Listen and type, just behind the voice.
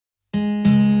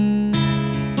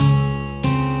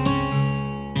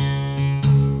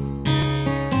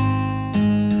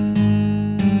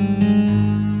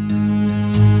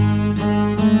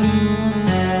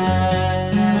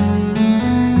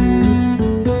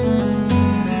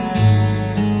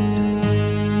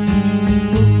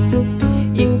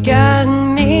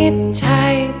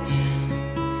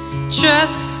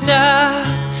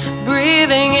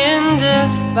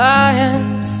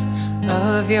defiance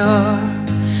of your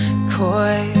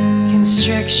coy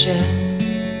constriction.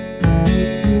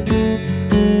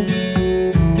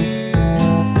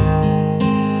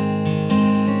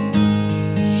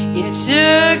 You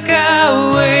took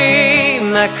away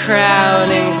my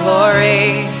crowning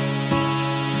glory,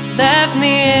 left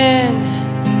me in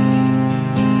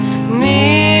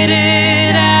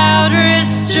meted out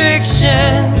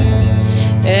restriction,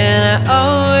 and I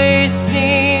always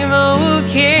seem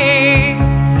okay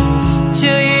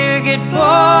till you get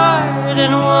bored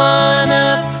and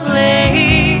wanna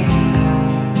play.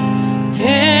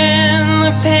 Pin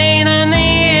the pain on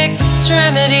the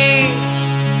extremity,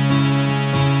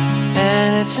 and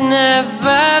it's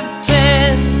never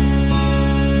been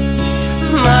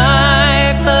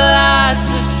my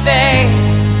philosophy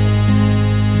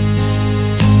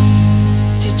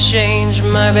to change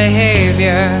my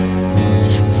behavior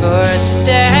for a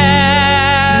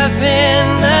step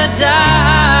in the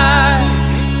dark.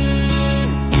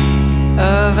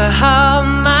 Overhaul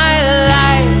my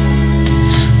life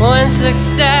when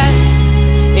success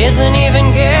isn't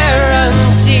even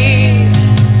guaranteed.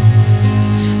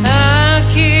 I'll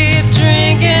keep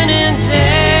drinking and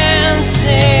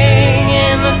dancing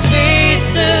in the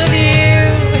face of you,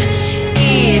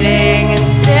 eating and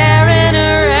tearing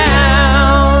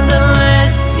around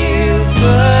unless you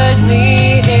put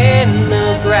me in the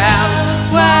ground.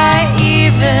 Why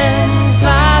even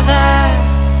bother?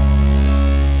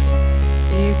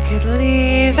 You could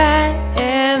leave at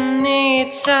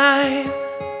any time.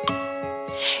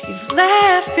 You've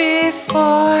left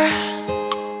before.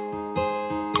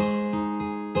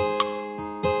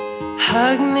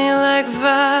 Hug me like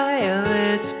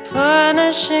violets,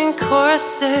 punishing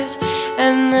corset,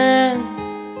 and then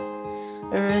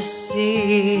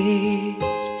recede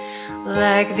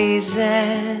like these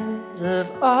ends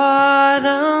of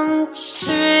autumn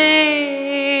trees.